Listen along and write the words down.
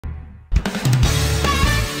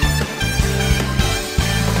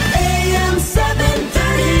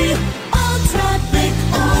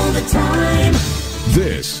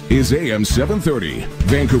This is AM 730,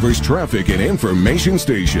 Vancouver's traffic and information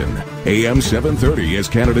station. AM 730 is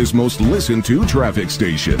Canada's most listened to traffic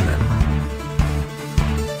station.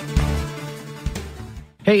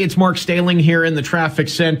 Hey, it's Mark Staling here in the traffic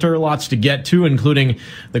center. Lots to get to, including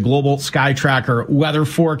the Global Sky Tracker weather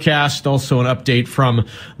forecast, also an update from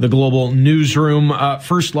the Global Newsroom.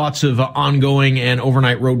 First, lots of ongoing and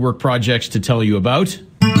overnight roadwork projects to tell you about.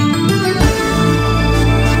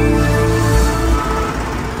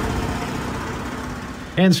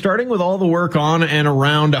 And starting with all the work on and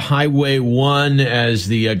around Highway 1 as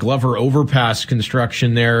the Glover Overpass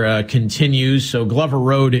construction there continues. So Glover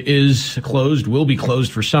Road is closed, will be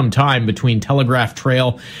closed for some time between Telegraph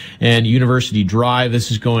Trail and University Drive.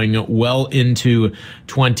 This is going well into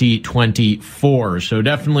 2024. So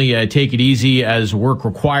definitely take it easy as work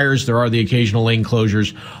requires. There are the occasional lane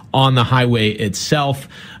closures on the highway itself.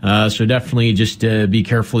 So definitely just be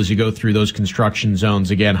careful as you go through those construction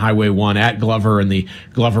zones. Again, Highway 1 at Glover and the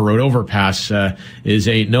Glover Road Overpass is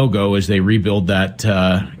a no-go as they rebuild that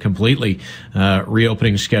completely.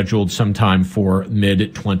 Reopening scheduled sometime for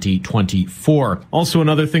mid-2024. Also,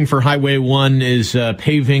 another thing for Highway 1 is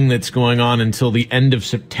paving that's going on until the end of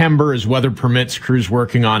September as weather permits. Crews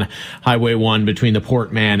working on Highway 1 between the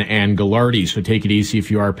Portman and Gallardi. So take it easy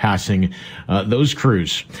if you are passing those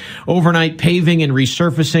crews. Overnight paving and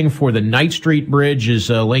resurfacing for the Knight Street Bridge is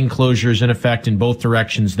lane closures in effect in both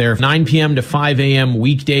directions there. 9 p.m. to 5 a.m.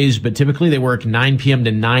 weekdays, but typically they work 9 p.m.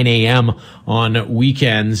 to 9 a.m. on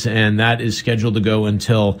weekends, and that is scheduled to go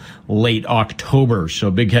until late October. So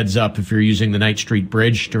big heads up if you're using the Knight Street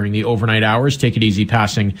Bridge during the overnight hours. Take it easy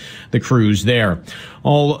passing the crews there.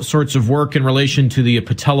 All sorts of work in relation to the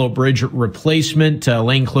Patello Bridge replacement.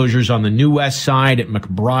 Lane closures on the New West side at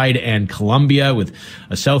McBride and Columbia, with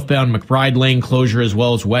a southbound McBride lane closure as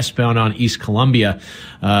well as westbound on East Columbia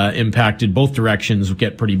impacted. Both directions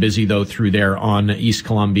get pretty busy, though, through there on East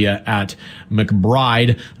Columbia at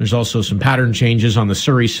McBride. There's also some pattern changes on the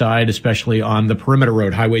Surrey side, especially on the Perimeter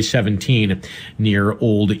Road, Highway 17 near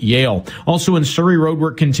Old Yale. Also in Surrey,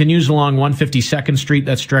 roadwork continues along 152nd Street.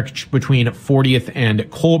 That stretch between 40th and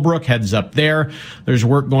Colebrook. Heads up there. There's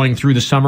work going through the summer